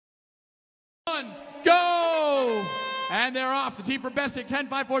And they're off. The team from Bestic,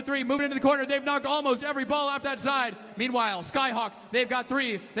 10-5-4-3, moving into the corner. They've knocked almost every ball off that side. Meanwhile, Skyhawk, they've got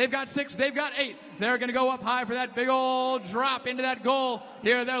 3, they've got 6, they've got 8. They're going to go up high for that big old drop into that goal.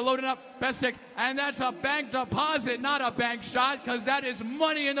 Here they're loading up Bestic, and that's a bank deposit, not a bank shot, because that is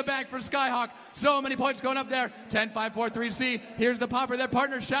money in the bank for Skyhawk. So many points going up there. 10-5-4-3-C. Here's the popper. Their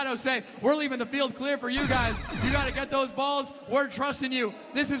partner Shadow say, we're leaving the field clear for you guys. You got to get those balls. We're trusting you.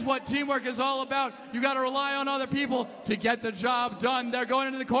 This is what teamwork is all about. You got to rely on other people to get the job done. They're going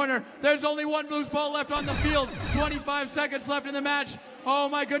into the corner. There's only one loose ball left on the field. 25 seconds left in the match. Oh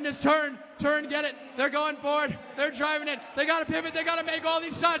my goodness, turn, get it. They're going for it. They're driving it. They got to pivot. They got to make all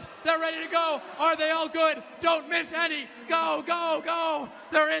these shots. They're ready to go. Are they all good? Don't miss any. Go, go, go.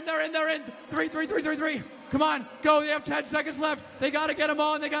 They're in. 3. Come on, go. They have 10 seconds left. They got to get them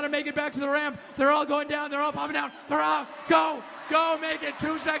all, and they got to make it back to the ramp. They're all going down. They're all popping down. They're out. Go, make it.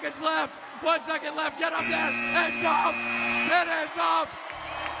 2 seconds left. 1 second left. Get up there. It's up. It is up.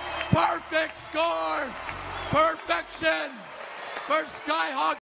 Perfect score. Perfection for Skyhawk.